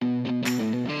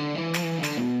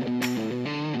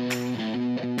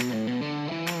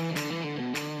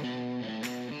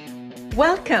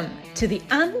Welcome to the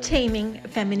Untaming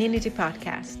Femininity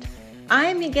Podcast.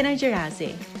 I'm Meghana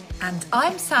Jirazi. And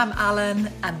I'm Sam Allen,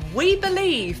 and we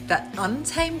believe that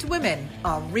untamed women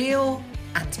are real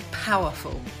and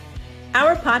powerful.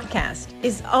 Our podcast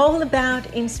is all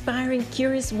about inspiring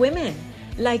curious women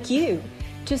like you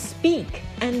to speak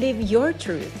and live your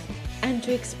truth and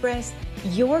to express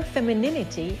your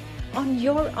femininity on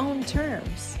your own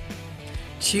terms.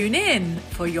 Tune in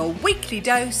for your weekly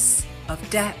dose of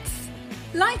depth,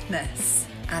 lightness,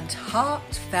 and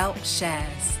heartfelt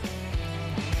shares.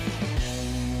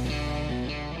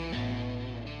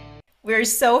 We're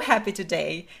so happy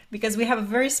today because we have a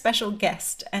very special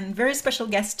guest and very special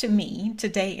guest to me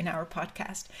today in our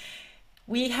podcast.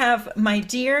 We have my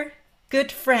dear, good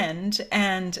friend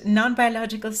and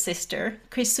non-biological sister,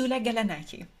 Chrysoula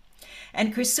Galanaki.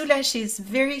 And Chrysoula, she's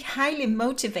very highly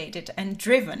motivated and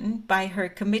driven by her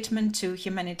commitment to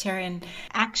humanitarian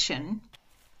action.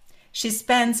 She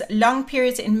spends long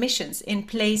periods in missions in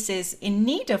places in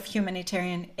need of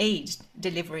humanitarian aid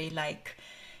delivery like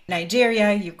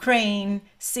Nigeria, Ukraine,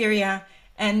 Syria,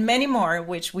 and many more,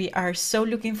 which we are so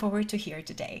looking forward to hear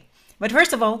today. But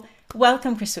first of all,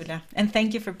 welcome, Chrysoula, and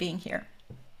thank you for being here.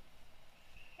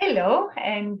 Hello,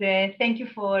 and thank you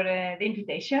for the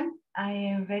invitation. I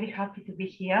am very happy to be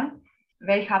here,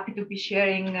 very happy to be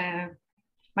sharing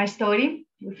my story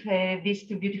with these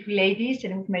two beautiful ladies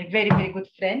and with my very, very good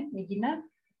friend, Meghana.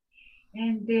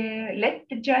 And let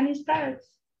the journey start.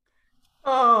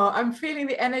 Oh, I'm feeling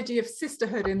the energy of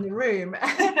sisterhood in the room.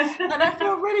 And I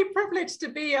feel really privileged to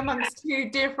be amongst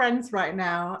you dear friends right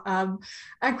now.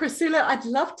 And Chrysoula, I'd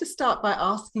love to start by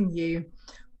asking you,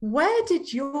 where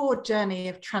did your journey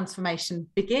of transformation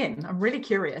begin? I'm really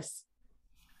curious.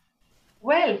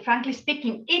 Well, frankly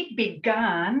speaking, it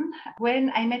began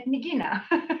when I met Meghana.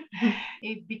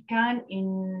 It began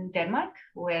in Denmark,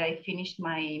 where I finished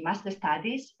my master's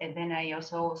studies, and then I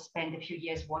also spent a few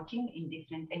years working in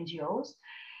different NGOs.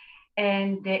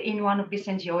 And in one of these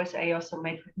NGOs, I also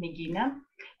met with Meghana.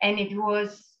 And it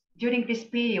was during this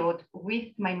period with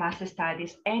my master's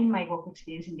studies and my work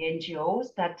experience in the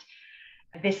NGOs that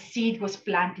the seed was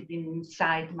planted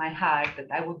inside my heart that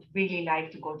I would really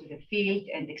like to go to the field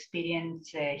and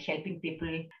experience helping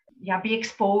people, be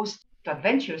exposed to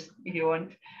adventures, if you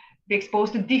want, be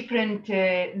exposed to different,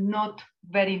 not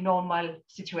very normal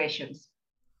situations.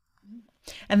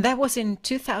 And that was in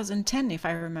 2010, if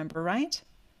I remember right?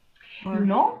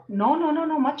 No,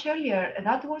 much earlier.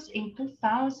 That was in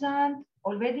 2000,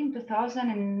 already in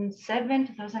 2007,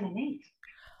 2008.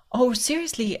 Oh,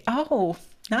 seriously? Oh,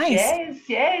 nice.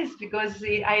 Yes, because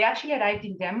I actually arrived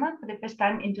in Denmark for the first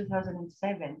time in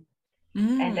 2007.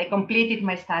 And I completed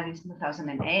my studies in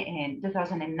 2008 and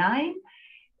 2009.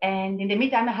 And in the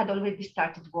meantime, I had already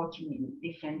started working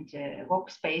in different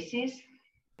workspaces,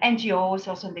 NGOs,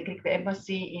 also in the Greek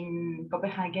embassy in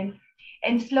Copenhagen.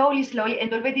 And slowly,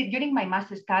 and already during my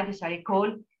master's studies, I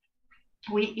recall,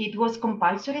 it was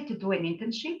compulsory to do an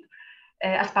internship.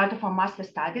 As part of our master's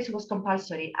studies, it was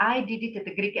compulsory. I did it at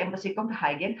the Greek embassy in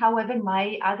Copenhagen. However,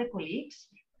 my other colleagues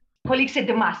at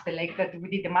the master, like that we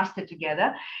did the master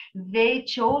together, they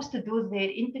chose to do their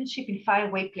internship in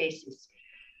faraway places.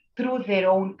 Through their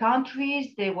own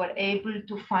countries, they were able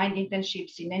to find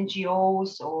internships in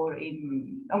NGOs or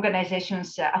in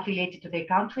organizations affiliated to their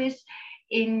countries,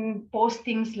 in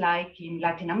postings like in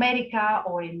Latin America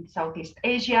or in Southeast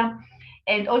Asia.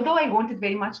 And although I wanted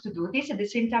very much to do this, at the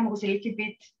same time, I was a little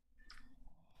bit,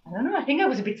 I think I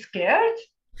was a bit scared.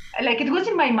 Like it was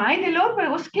in my mind a lot, but I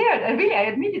was scared. I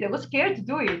admit it, I was scared to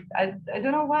do it. I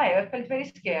don't know why, I felt very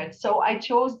scared. So I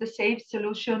chose the safe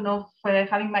solution of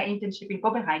having my internship in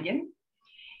Copenhagen.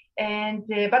 And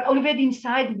but already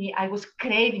inside me, I was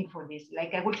craving for this.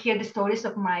 Like I would hear the stories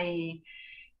of my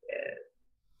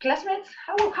classmates.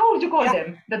 How would you call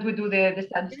them that would do the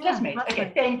studies? Classmates.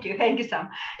 Okay, thank you, Sam.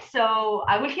 So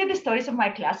I would hear the stories of my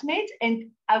classmates, and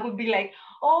I would be like,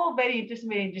 oh, very interesting.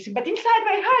 But inside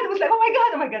my heart, it was like,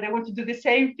 oh my God, I want to do the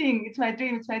same thing. It's my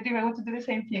dream. I want to do the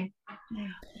same thing.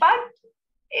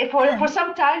 But for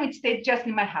some time, it stayed just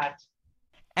in my heart.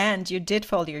 And you did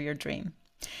follow your dream.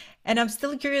 And I'm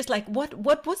still curious, like,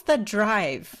 what was the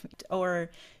drive, or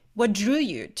what drew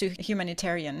you to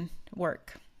humanitarian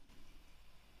work?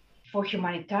 For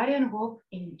humanitarian work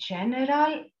in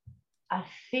general, I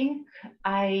think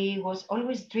I was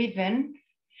always driven.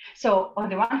 So on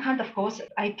the one hand, of course,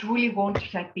 I truly want to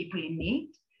help people in need,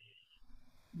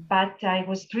 but I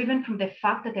was driven from the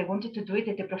fact that I wanted to do it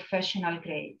at a professional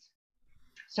grade.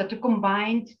 So to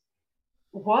combine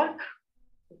work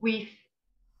with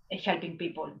helping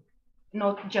people,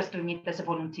 not just doing it as a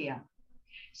volunteer.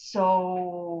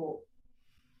 So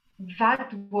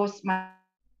that was my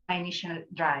initial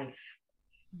drive.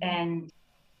 And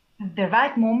the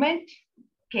right moment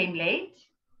came late,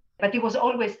 but it was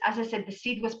always, as I said, the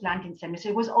seed was planted in Semi. So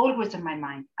it was always on my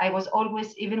mind. I was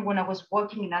always, even when I was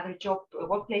working in other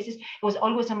workplaces, it was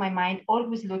always on my mind,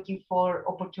 always looking for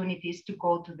opportunities to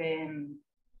go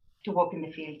to work in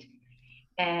the field.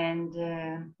 And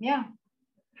yeah.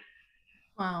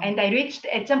 Wow. And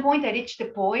at some point, I reached the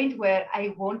point where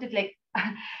I wanted, like,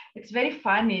 it's very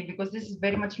funny because this is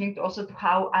very much linked also to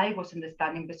how I was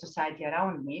understanding the society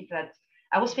around me, that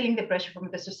I was feeling the pressure from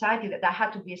the society that I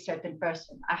had to be a certain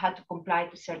person. I had to comply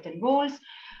to certain rules.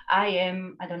 I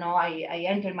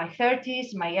enter my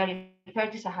 30s, my early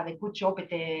 30s, I have a good job at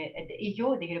the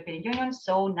EU, the European Union.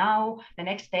 So now the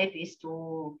next step is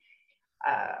to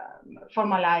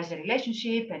formalize a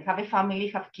relationship and have a family,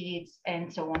 have kids,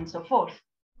 and so on and so forth.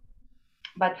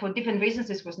 But for different reasons,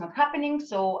 this was not happening.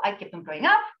 So I kept on growing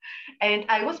up, and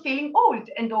I was feeling old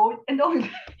and old and old.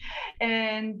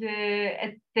 And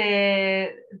at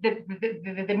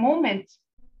the moment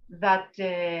that,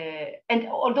 and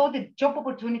although the job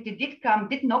opportunity did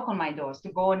knock on my doors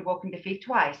to go and work in the field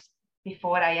twice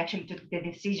before I actually took the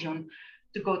decision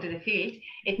to go to the field,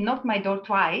 it knocked my door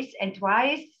twice, and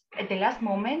twice at the last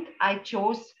moment, I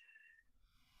chose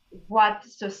what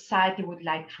society would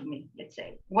like for me, let's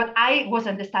say, what I was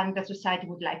understanding that society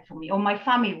would like for me or my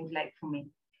family would like for me.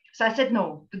 So I said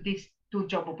no to these two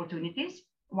job opportunities.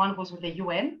 One was with the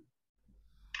UN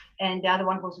and the other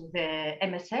one was with the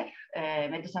MSF,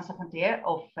 Médecins Sans Frontières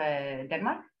of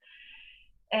Denmark.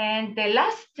 And the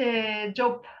last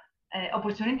job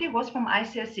opportunity was from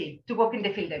ICRC to work in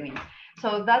the field, I mean.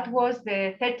 So that was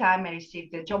the third time I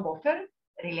received a job offer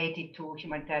related to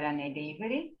humanitarian aid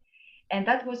delivery. And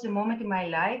that was the moment in my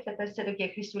life that I said,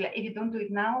 okay, Chrysula, if you don't do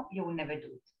it now, you will never do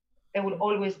it. There will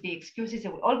always be excuses.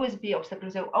 There will always be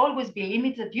obstacles. There will always be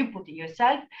limits that you put in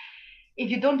yourself. If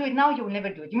you don't do it now, you will never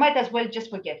do it. You might as well just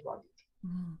forget about it.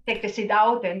 Take the seed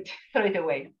out and throw it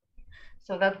away.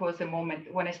 So that was the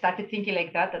moment when I started thinking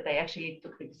like that I actually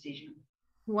took the decision.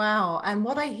 Wow. And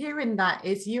what I hear in that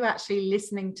is you actually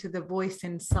listening to the voice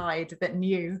inside that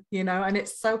knew, and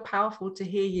it's so powerful to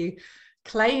hear you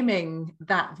claiming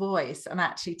that voice and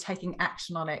actually taking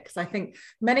action on it. Because I think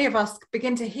many of us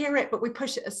begin to hear it, but we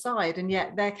push it aside. And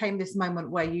yet there came this moment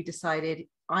where you decided,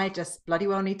 I just bloody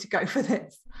well need to go for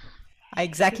this. I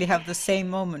exactly have the same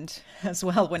moment as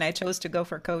well when I chose to go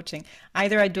for coaching.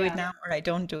 Either I do it now or I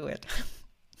don't do it.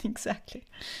 Exactly.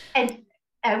 And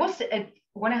I was,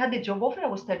 when I had the job offer, I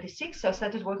was 36. So I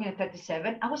started working at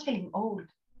 37. I was feeling old.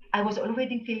 I was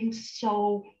already feeling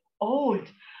so old.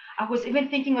 I was even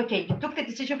thinking, okay, you took the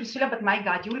decision, Priscilla, but my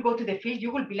God, you will go to the field,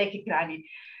 you will be like a granny.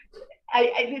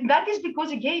 That is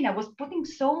because, again, I was putting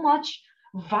so much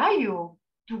value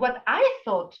to what I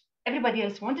thought everybody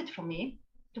else wanted from me,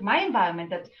 to my environment,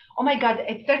 that, oh my God,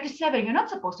 at 37, you're not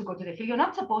supposed to go to the field. You're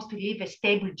not supposed to live a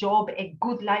stable job, a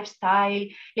good lifestyle,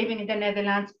 living in the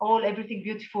Netherlands, everything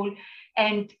beautiful,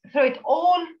 and throw it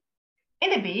all in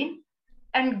the bin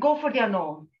and go for the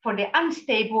unknown, for the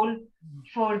unstable,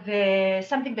 for the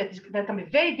something that can be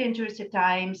very dangerous at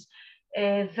times,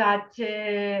 that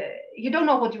you don't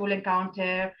know what you will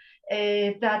encounter,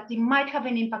 that it might have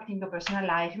an impact in your personal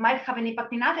life, it might have an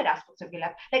impact in other aspects of your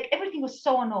life. Like everything was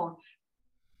so unknown.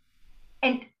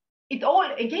 And it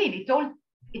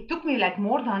took me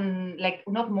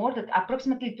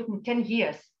approximately it took me 10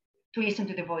 years to listen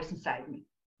to the voice inside me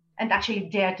and actually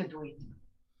dare to do it.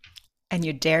 And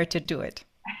you dare to do it.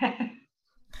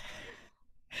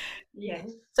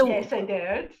 Yes. So, yes, I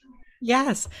dared.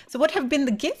 Yes. So what have been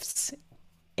the gifts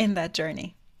in that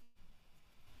journey?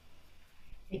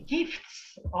 The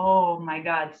gifts? Oh my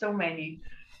God, so many.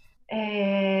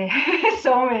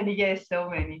 So many, yes, so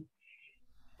many.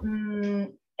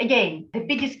 Again, the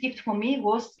biggest gift for me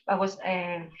was I was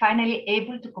finally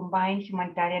able to combine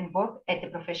humanitarian work at the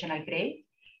professional grade.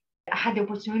 I had the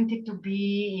opportunity to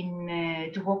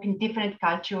work in different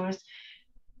cultures.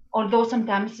 Although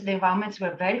sometimes the environments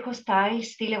were very hostile,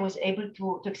 still I was able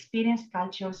to experience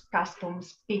cultures,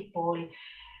 customs, people,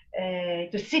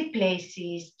 to see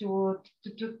places, to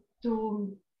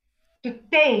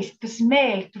taste, to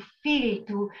smell, to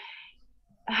feel,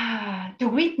 to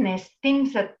witness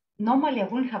things that normally I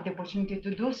wouldn't have the opportunity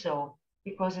to do so,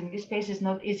 because in this space it's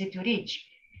not easy to reach.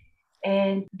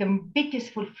 And the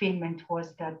biggest fulfillment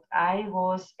was that I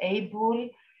was able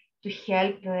to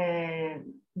help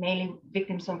mainly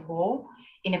victims of war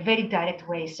in a very direct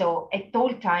way. So at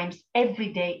all times, every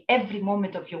day, every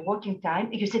moment of your working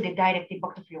time, you see the direct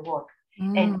impact of your work.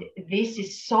 And this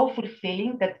is so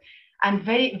fulfilling that I'm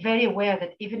very, very aware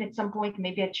that even at some point,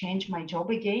 maybe I change my job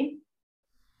again,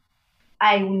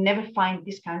 I will never find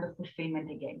this kind of fulfillment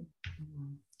again.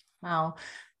 Wow.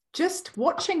 Just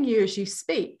watching you as you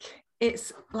speak,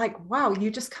 it's like, wow, you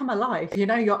just come alive. You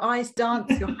know, your eyes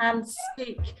dance, your hands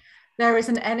speak. There is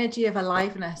an energy of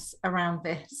aliveness around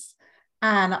this.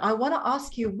 And I want to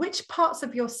ask you, which parts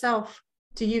of yourself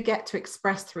do you get to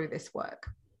express through this work?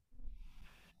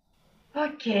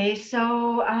 Okay,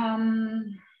 so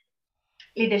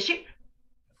leadership.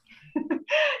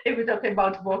 If we talk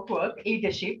about work,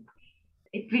 leadership,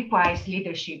 it requires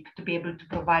leadership to be able to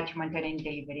provide humanitarian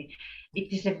delivery.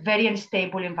 It is a very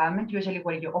unstable environment, usually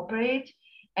where you operate,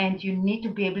 and you need to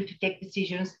be able to take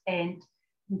decisions and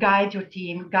guide your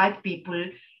team, guide people,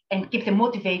 and keep them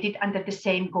motivated under the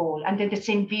same goal, under the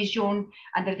same vision,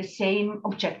 under the same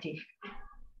objective.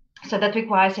 So that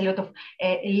requires a lot of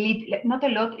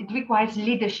it requires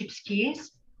leadership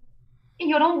skills in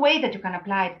your own way that you can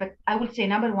apply it. But I would say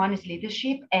number one is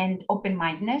leadership and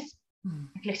open-mindedness,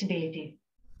 flexibility,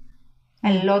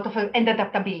 a lot of and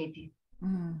adaptability.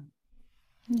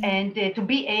 And to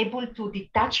be able to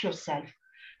detach yourself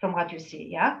from what you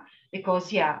see,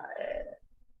 because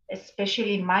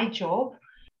especially in my job,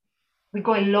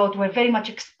 we're very much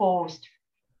exposed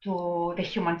to the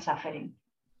human suffering.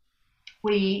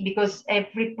 Because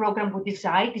every program we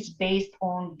decide is based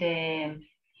on the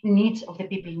needs of the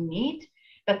people in need.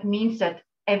 That means that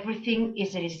everything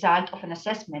is a result of an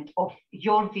assessment of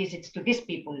your visits to these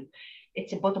people.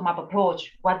 It's a bottom-up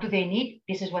approach. What do they need?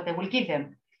 This is what I will give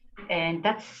them. And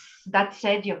that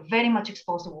said, you're very much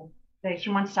exposed to the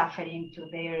human suffering, to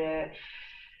their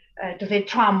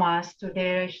traumas, to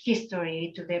their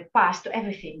history, to their past, to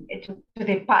everything, to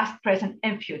their past, present,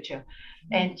 and future.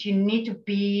 And you need to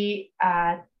be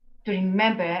to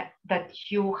remember that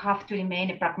you have to remain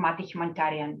a pragmatic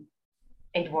humanitarian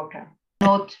aid worker,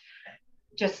 not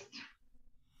just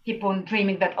keep on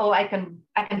dreaming that, oh, I can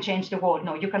change the world.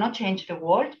 No, you cannot change the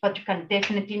world, but you can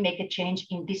definitely make a change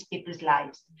in these people's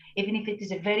lives, even if it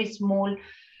is a very small,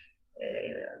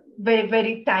 very,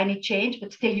 very tiny change,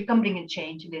 but still you can bring a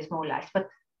change in their small lives. But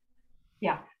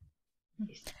yeah.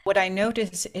 What I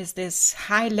notice is this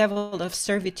high level of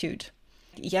servitude.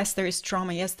 Yes, there is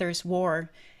trauma. Yes, there is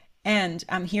war. And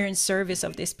I'm here in service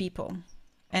of these people.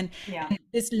 And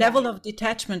this level of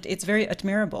detachment, it's very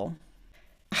admirable.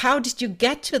 How did you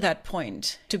get to that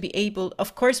point to be able,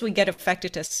 of course, we get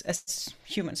affected as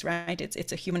humans, right?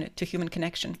 It's a human to human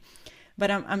connection. But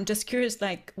I'm just curious,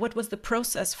 like, what was the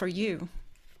process for you?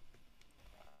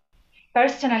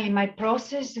 Personally, my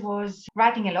process was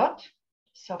writing a lot.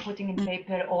 So putting in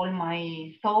paper all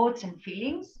my thoughts and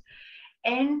feelings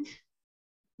and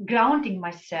grounding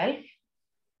myself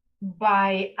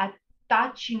by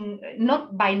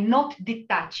not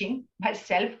detaching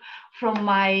myself from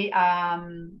my,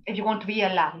 if you want,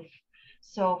 real life.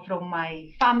 So from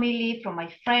my family, from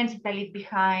my friends that I leave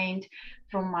behind,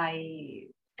 from my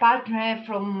partner,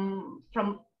 from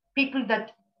people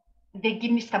that they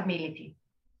give me stability.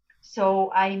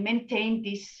 So I maintain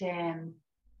this,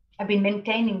 I've been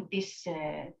maintaining this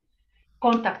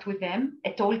contact with them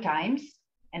at all times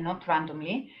and not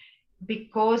randomly,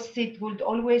 because it would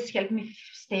always help me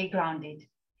stay grounded.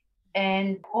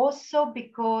 And also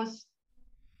because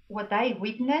what I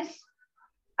witness,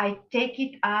 I take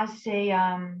it as a,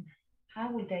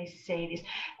 how would I say this?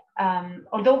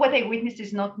 Although what I witness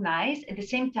is not nice, at the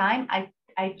same time,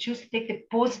 I choose to take the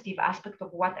positive aspect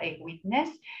of what I witness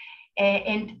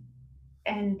and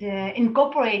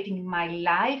incorporating in my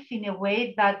life in a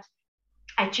way that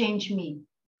I change me.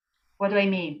 What do I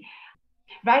mean?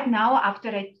 Right now,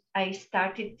 after I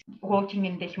started working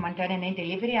in the humanitarian aid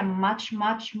delivery, I'm much,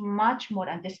 much, much more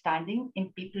understanding in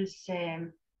people's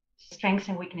strengths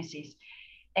and weaknesses.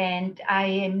 And I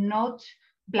am not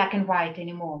black and white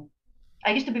anymore.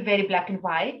 I used to be very black and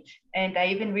white. And I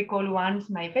even recall once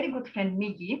my very good friend,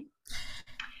 Miggy,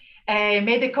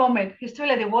 made a comment,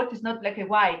 Chrysula, the world is not black and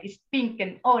white, it's pink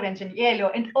and orange and yellow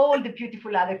and all the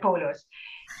beautiful other colors.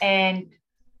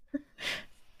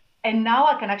 And now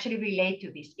I can actually relate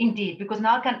to this, indeed, because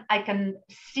now I can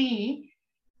see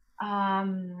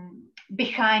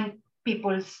behind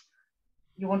people's,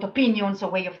 you want, opinions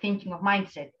or way of thinking, of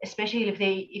mindset, especially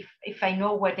if I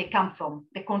know where they come from,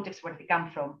 the context where they come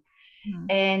from.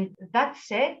 And that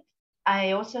said,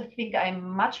 I also think I'm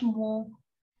much more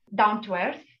down to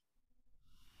earth,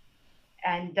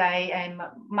 and I am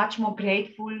much more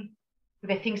grateful to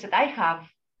the things that I have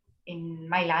in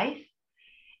my life.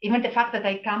 Even the fact that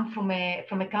I come from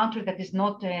a country that is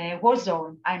not a war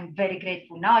zone, I'm very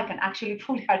grateful. Now I can actually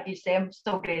fully heartedly say I'm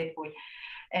so grateful.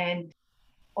 And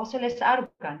also less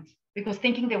arrogant, because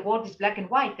thinking the world is black and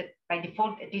white, that by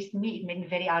default, at least me, it made me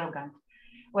very arrogant.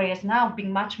 Whereas now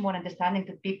being much more understanding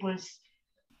to people's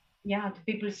to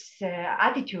people's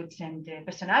attitudes and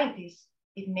personalities,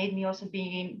 it made me also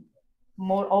be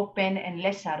more open and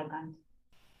less arrogant.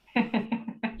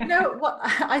 You know what?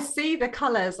 I see the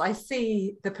colors, I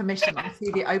see the permission, I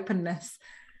see the openness,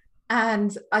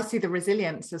 and I see the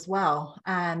resilience as well.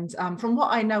 And from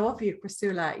what I know of you,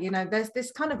 Chrysula, you know, there's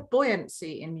this kind of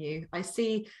buoyancy in you. I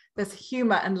see there's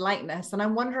humor and lightness, and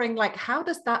I'm wondering, like, how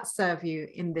does that serve you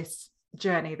in this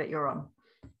journey that you're on?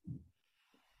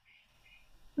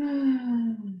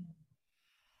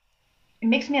 It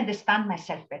makes me understand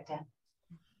myself better.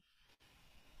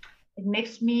 It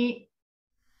makes me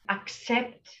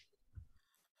accept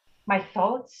my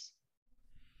thoughts,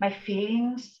 my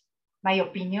feelings, my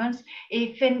opinions,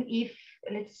 even if,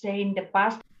 let's say, in the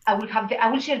past I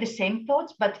will share the same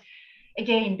thoughts, but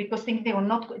again, because things they were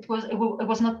not, it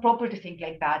was not proper to think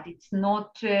like that. It's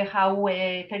not how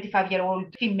a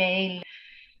 35-year-old female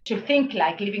should think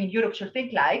like, living in Europe should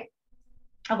think like.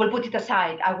 I will put it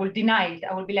aside. I will deny it.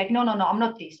 I will be like, no, I'm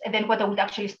not this. And then what I would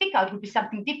actually speak out would be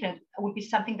something different. It would be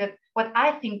something that what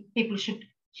I think people should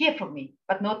hear from me,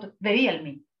 but not the real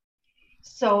me.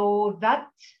 So that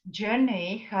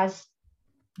journey has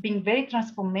been very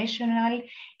transformational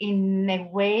in a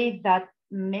way that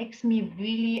makes me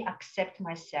really accept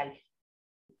myself.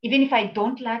 Even if I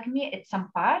don't like me at some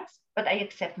parts, but I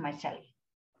accept myself.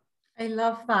 I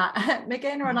love that.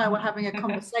 Meghana and I were having a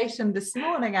conversation this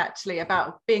morning actually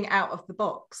about being out of the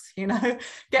box, you know,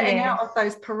 getting out of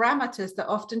those parameters that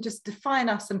often just define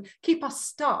us and keep us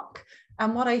stuck.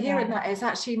 And what I hear in that is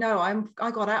actually, no, I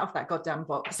got out of that goddamn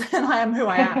box and I am who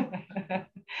I am.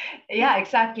 Yeah,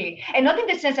 exactly. And not in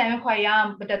the sense I am who I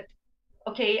am, but that,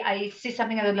 okay, I see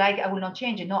something I don't like, I will not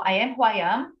change it. No, I am who I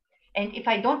am. And if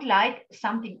I don't like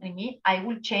something in me, I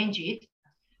will change it.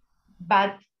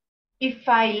 But if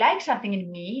I like something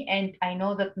in me and I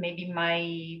know that maybe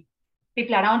my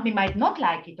people around me might not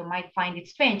like it or might find it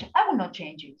strange, I will not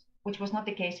change it, which was not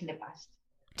the case in the past.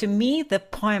 To me, the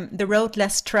poem, The Road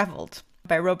Less Traveled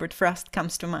by Robert Frost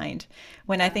comes to mind.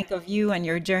 When I think of you and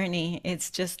your journey,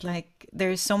 it's just like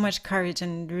there's so much courage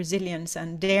and resilience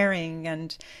and daring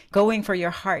and going for your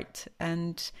heart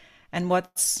and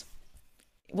what's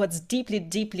deeply,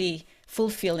 deeply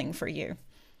fulfilling for you.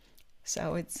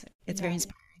 So it's very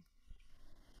inspiring.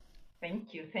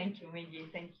 Thank you, Maggie.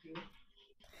 Thank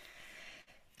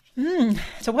you.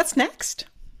 So what's next?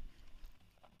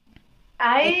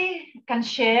 I can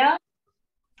share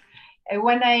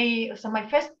my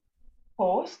first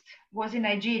post was in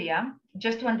Nigeria,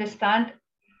 just to understand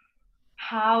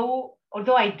how,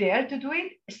 although I dared to do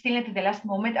it, still at the last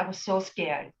moment, I was so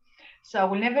scared. So I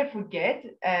will never forget,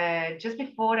 just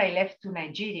before I left to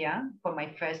Nigeria for my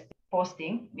first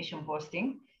mission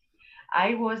posting,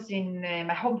 I was in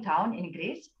my hometown in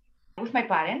Greece with my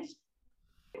parents,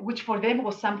 which for them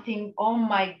was something, oh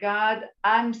my God,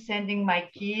 I'm sending my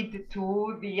kid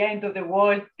to the end of the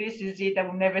world. This is it. I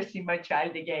will never see my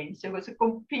child again. So it was a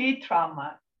complete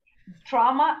trauma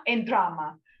and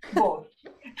drama, both.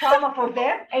 Trauma for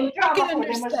them and drama for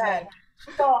them as well.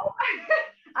 So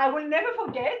I will never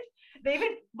forget.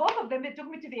 Both of them, they took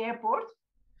me to the airport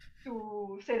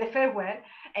to say the farewell,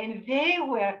 and they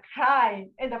were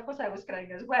crying, and of course I was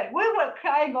crying as well. We were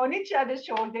crying on each other's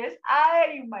shoulders.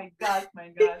 My God,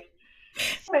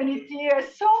 so many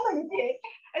tears,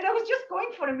 and I was just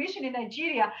going for a mission in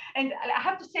Nigeria, and I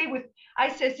have to say, with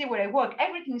ICSC where I work,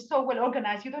 everything is so well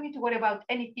organized. You don't need to worry about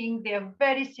anything. They are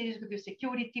very serious with your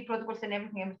security protocols and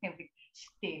everything.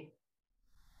 Still,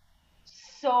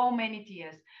 so many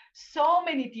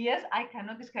tears, I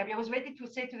cannot describe it. I was ready to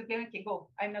say to the parent, okay, go,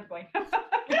 I'm not going.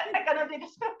 I cannot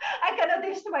do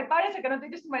this to my parents, I cannot do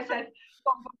this to myself.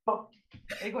 Go.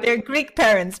 They're Greek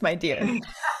parents, my dear.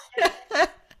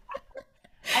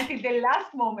 Until the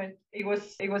last moment, it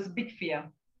was big fear.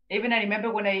 Even I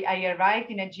remember when I arrived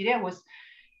in Nigeria,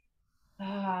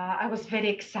 I was very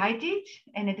excited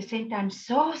and at the same time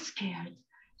so scared.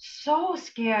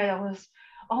 I was,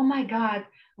 oh my God,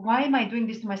 why am I doing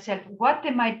this to myself? What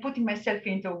am I putting myself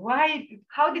into?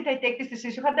 How did I take this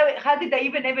decision? How did I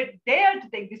even ever dare to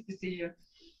take this decision?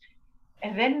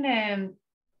 And then,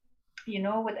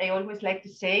 what I always like to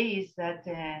say is that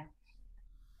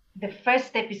the first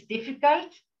step is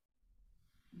difficult.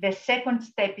 The second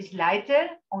step is lighter.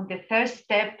 On the third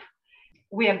step,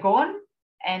 we are gone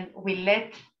and we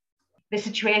let the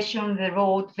situation, the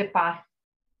road, the path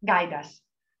guide us.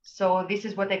 So this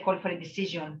is what I call for a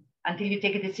decision. Until you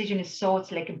take a decision, it's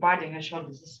like a burden on your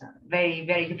shoulders. It's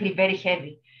you feel very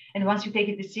heavy. And once you take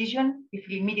a decision, you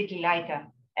feel immediately lighter.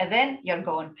 And then you're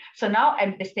gone. So now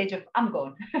I'm at the stage of I'm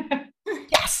gone.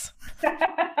 Yes.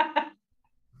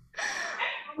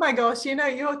 My gosh, you know,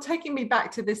 you're taking me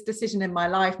back to this decision in my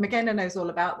life. Magena knows all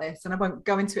about this, and I won't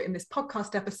go into it in this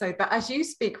podcast episode, but as you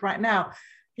speak right now,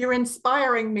 you're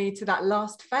inspiring me to that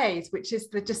last phase, which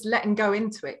is the just letting go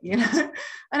into it, you know,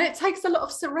 and it takes a lot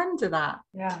of surrender, that.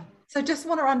 Yeah. So just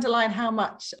want to underline how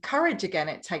much courage again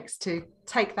it takes to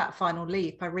take that final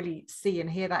leap. I really see and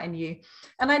hear that in you.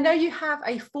 And I know you have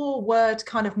a 4-word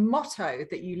kind of motto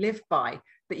that you live by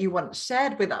that you once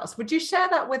shared with us. Would you share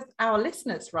that with our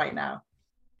listeners right now?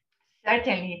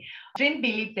 Certainly. Dream,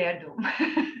 believe, dare, do.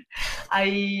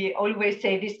 I always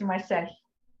say this to myself,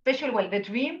 especially, well, the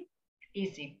dream,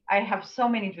 easy. I have so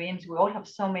many dreams. We all have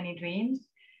so many dreams.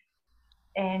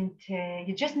 And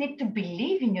you just need to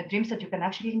believe in your dreams that you can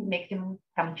actually make them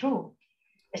come true,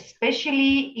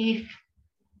 especially if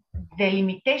the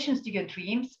limitations to your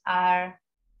dreams are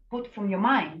put from your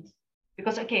mind.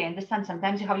 Because, okay, I understand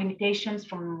sometimes you have limitations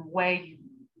from where you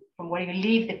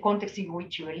live, the context in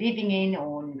which you are living in,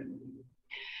 or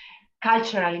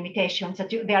cultural limitations that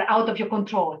they are out of your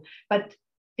control. But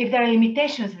if there are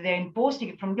limitations that they're imposed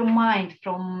from your mind,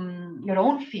 from your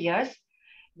own fears,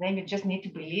 then you just need to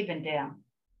believe and dare.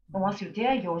 And once you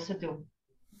dare, you also do.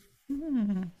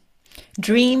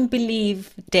 Dream,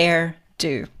 believe, dare,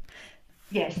 do.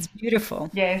 Yes. It's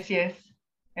beautiful. Yes.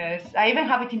 I even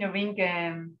have it in a ring,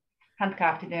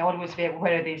 handcrafted. I always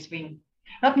wear this ring.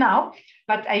 Not now,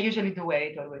 but I usually do wear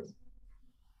it always.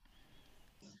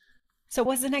 So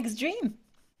what's the next dream?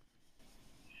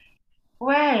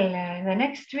 Well, the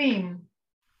next dream,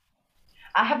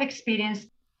 I have experienced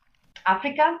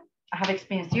Africa, I have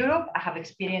experienced Europe, I have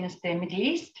experienced the Middle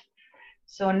East.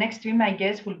 So next dream, I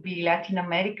guess, will be Latin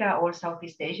America or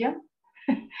Southeast Asia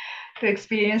to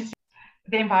experience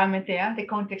the environment there, the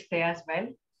context there as well.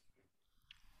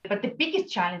 But the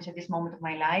biggest challenge at this moment of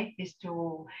my life is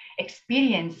to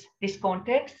experience this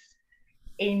context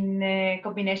in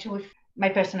combination with my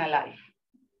personal life.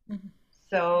 Mm-hmm.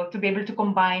 So to be able to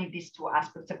combine these 2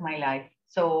 aspects of my life.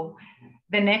 So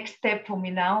the next step for me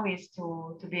now is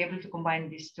to be able to combine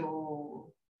these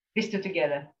two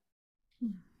together.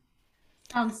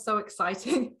 Sounds so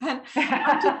exciting. And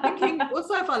I'm just thinking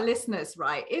also of our listeners,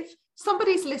 right? If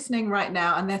somebody's listening right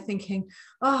now and they're thinking,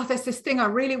 oh, there's this thing I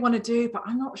really want to do, but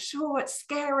I'm not sure, it's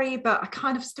scary, but I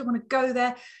kind of still want to go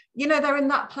there. You know, they're in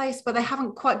that place where they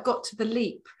haven't quite got to the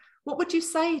leap. What would you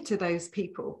say to those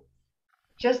people?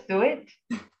 Just do it.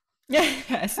 Yeah,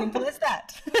 as simple as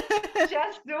that.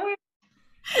 Just do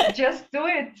it. Just do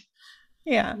it.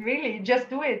 Yeah. Really, just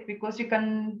do it, because you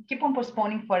can keep on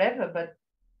postponing forever. But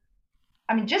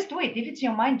I mean, just do it. If it's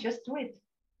your mind, just do it.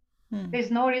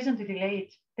 There's no reason to delay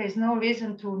it. There's no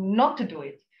reason to not to do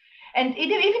it. And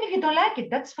even if you don't like it,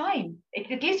 that's fine.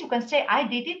 At least you can say, I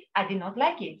did it. I did not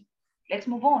like it. Let's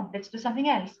move on. Let's do something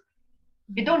else.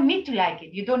 You don't need to like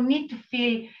it. You don't need to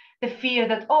feel the fear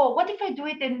that, oh, what if I do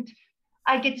it and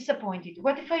I get disappointed?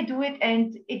 What if I do it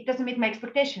and it doesn't meet my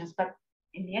expectations? But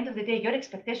in the end of the day, your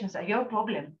expectations are your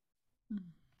problem.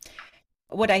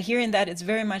 What I hear in that is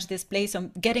very much this place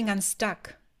of getting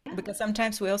unstuck, because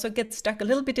sometimes we also get stuck a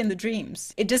little bit in the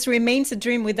dreams. It just remains a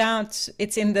dream without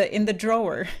it's in the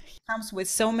drawer. It comes with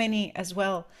so many as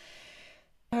well.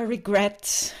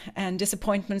 Regret and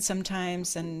disappointment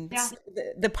sometimes, and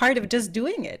the part of just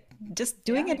doing it.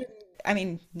 I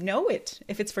mean, know it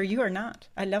if it's for you or not.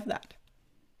 I love that.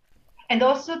 And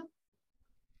also,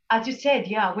 as you said,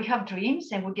 we have dreams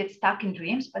and we get stuck in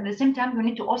dreams, but at the same time, we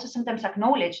need to also sometimes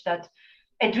acknowledge that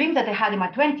a dream that I had in my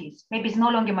 20s maybe is no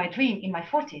longer my dream in my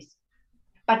 40s.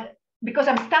 But because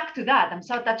I'm stuck to that, I'm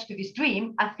so attached to this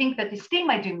dream, I think that it's still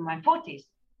my dream in my 40s.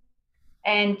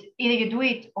 And either you do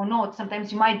it or not,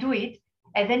 sometimes you might do it,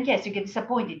 and then yes, you get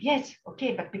disappointed. Yes,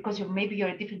 okay, but because maybe you're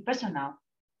a different person now.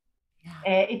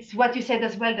 It's what you said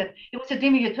as well, that it was a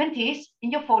dream in your 20s,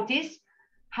 in your 40s,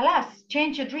 halas,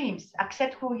 change your dreams,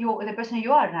 accept the person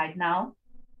you are right now.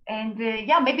 And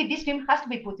maybe this dream has to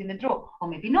be put in the drawer, or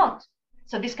maybe not.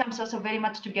 So this comes also very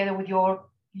much together with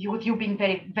you being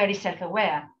very, very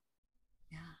self-aware.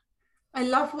 Yeah, I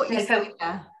love what you say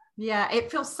there. Yeah, it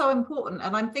feels so important.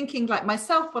 And I'm thinking, like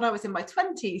myself, when I was in my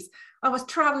 20s, I was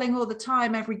traveling all the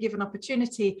time, every given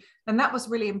opportunity. And that was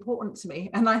really important to me.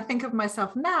 And I think of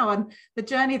myself now, and the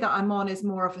journey that I'm on is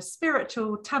more of a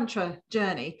spiritual tantra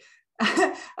journey.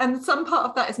 And some part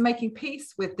of that is making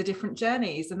peace with the different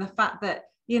journeys and the fact that,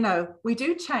 you know, we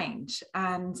do change,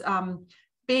 and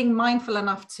being mindful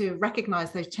enough to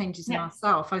recognize those changes in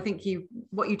ourselves. I think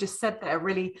what you just said there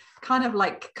really kind of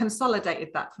like consolidated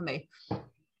that for me.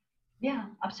 Yeah,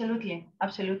 absolutely.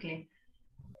 Absolutely.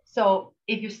 So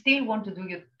if you still want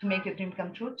to make your dream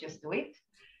come true, just do it.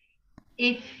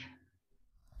 If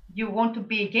you want to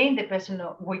be again the person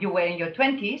who you were in your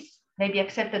 20s, maybe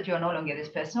accept that you're no longer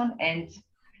this person and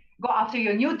go after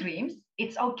your new dreams.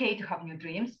 It's okay to have new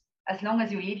dreams. As long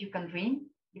as you live, you can dream.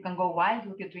 You can go wild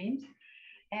with your dreams.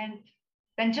 And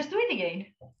then just do it again.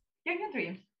 Your new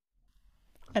dreams.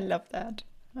 I love that.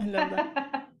 I love that.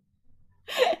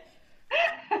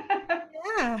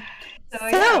 Yeah.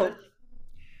 So, So,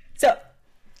 so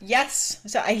yes.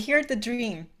 So I hear the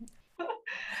dream.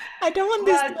 I don't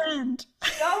understand.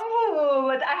 No,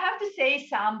 but I have to say,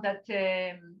 Sam, that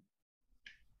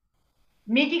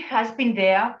Miggy has been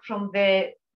there from the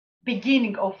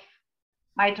beginning of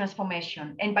my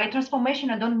transformation. And by transformation,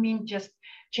 I don't mean just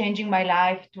changing my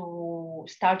life to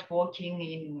start working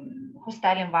in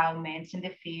hostile environments in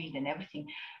the field and everything.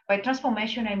 By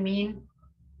transformation, I mean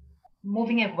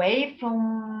moving away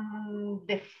from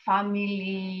the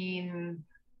family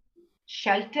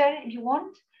shelter, if you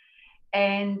want,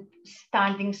 and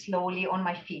standing slowly on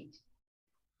my feet,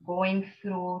 going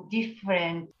through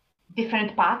different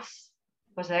paths.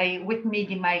 Because I, with me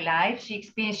in my life, she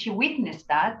witnessed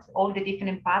that, all the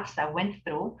different paths I went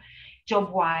through,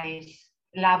 job-wise,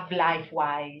 love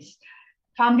life-wise,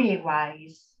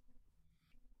 family-wise.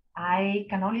 I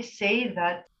can only say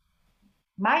that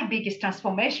my biggest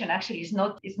transformation actually is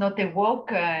not a walk,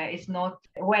 it's not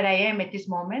where I am at this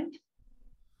moment.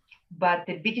 But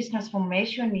the biggest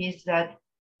transformation is that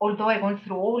although I went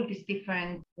through all these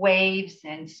different waves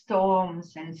and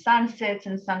storms and sunsets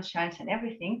and sunshines and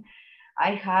everything,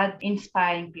 I had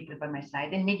inspiring people by my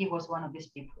side, and Miggy was one of these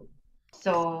people.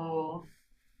 So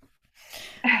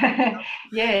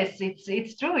yes,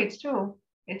 it's true.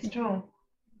 It's true.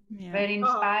 Yeah. Very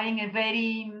inspiring and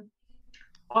very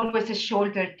always a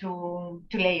shoulder to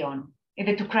lay on,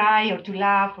 either to cry or to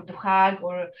laugh or to hug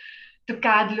or to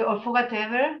cuddle or for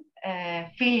whatever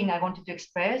feeling I wanted to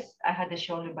express. I had a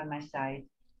shoulder by my side,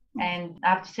 and I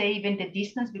have to say even the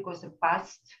distance, because the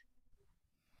past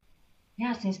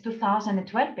since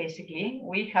 2012, basically,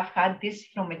 we have had this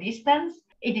from a distance.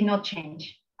 It did not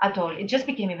change at all. It just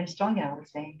became even stronger, I would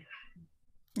say.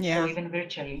 Yeah. So even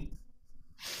virtually.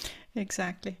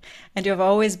 Exactly. And you've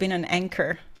always been an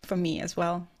anchor for me as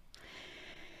well.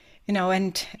 You know,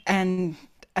 and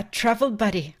a travel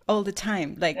buddy all the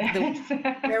time. Like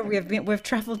where we've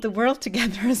traveled the world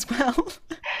together as well.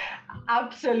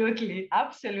 Absolutely.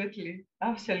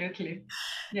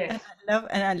 Yes.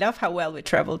 And I love how well we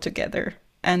travel together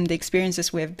and the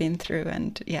experiences we have been through.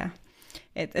 And yeah,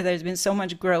 there's been so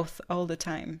much growth all the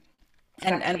time.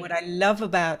 And what I love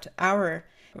about our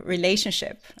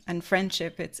relationship and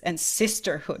friendship, and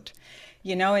sisterhood,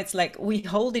 you know, it's like we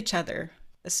hold each other.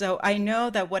 So I know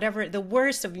that whatever the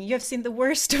worst of me, you have seen the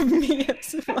worst of me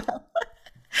as well.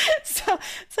 So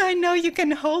I know you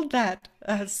can hold that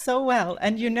so well,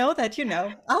 and you know that, you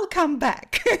know, I'll come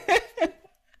back.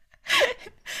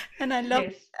 And I love,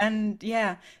 Yes. and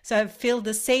yeah, so I feel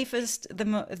the safest,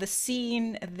 the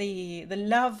seen, the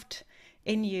loved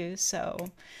in you. So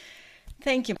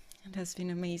thank you. It has been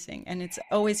amazing, and it's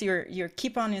always your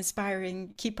keep on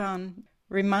inspiring, keep on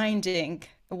reminding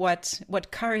what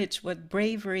courage, what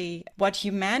bravery, what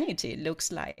humanity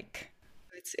looks like.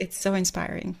 It's so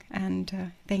inspiring,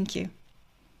 and thank you.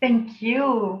 Thank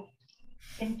you.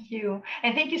 Thank you.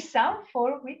 And thank you, Sam,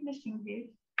 for witnessing this.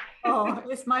 Oh,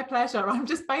 it's my pleasure. I'm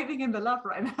just bathing in the love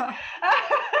right now.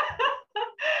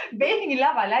 Bathing in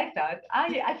love, I like that.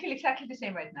 I feel exactly the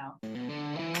same right now.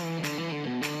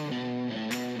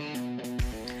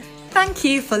 Thank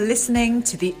you for listening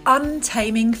to the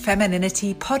Untaming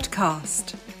Femininity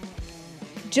podcast.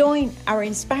 Join our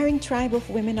inspiring tribe of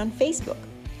women on Facebook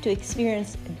to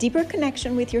experience deeper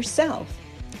connection with yourself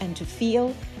and to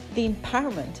feel the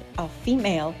empowerment of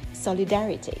female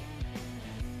solidarity.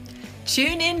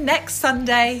 Tune in next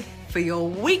Sunday for your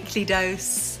weekly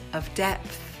dose of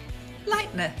depth,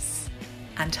 lightness,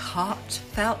 and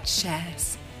heartfelt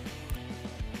shares.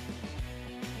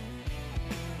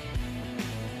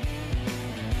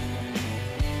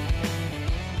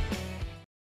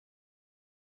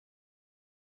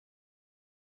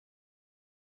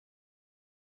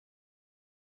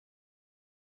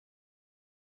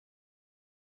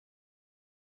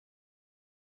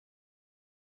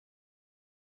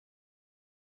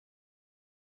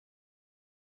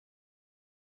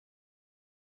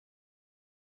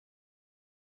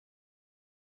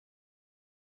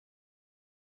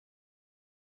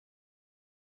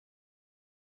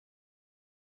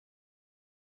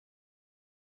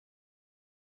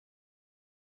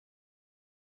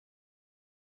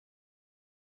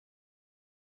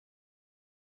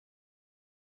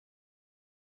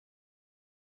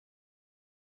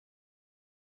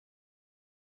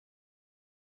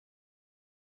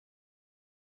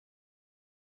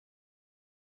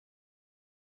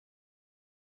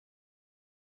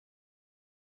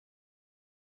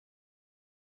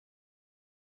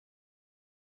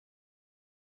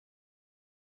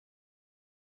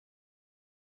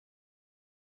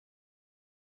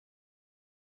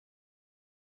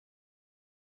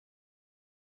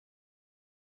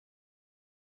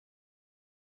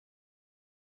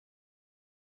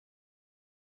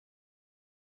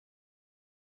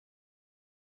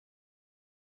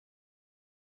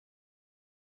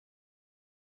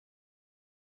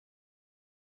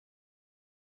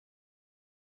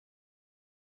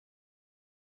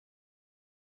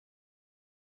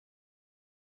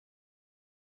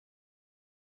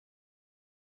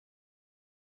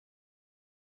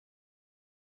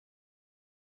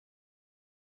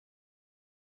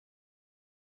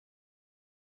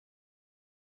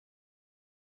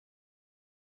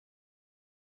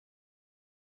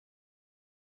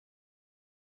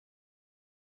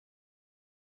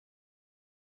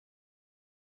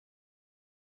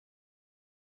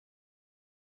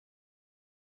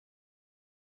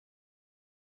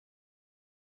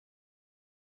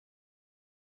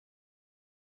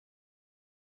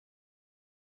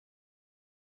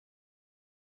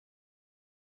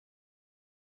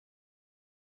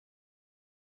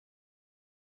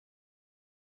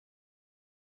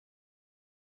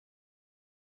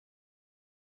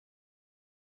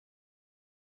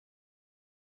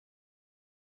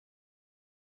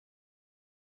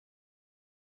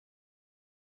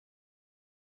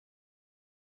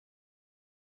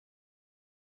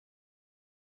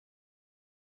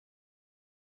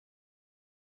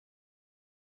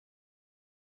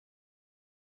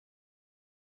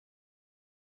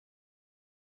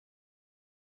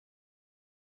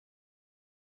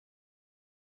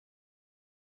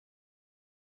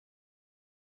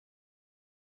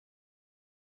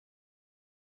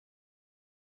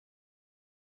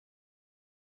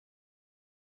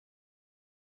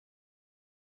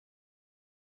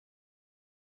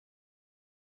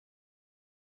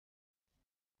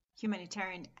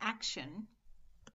 humanitarian action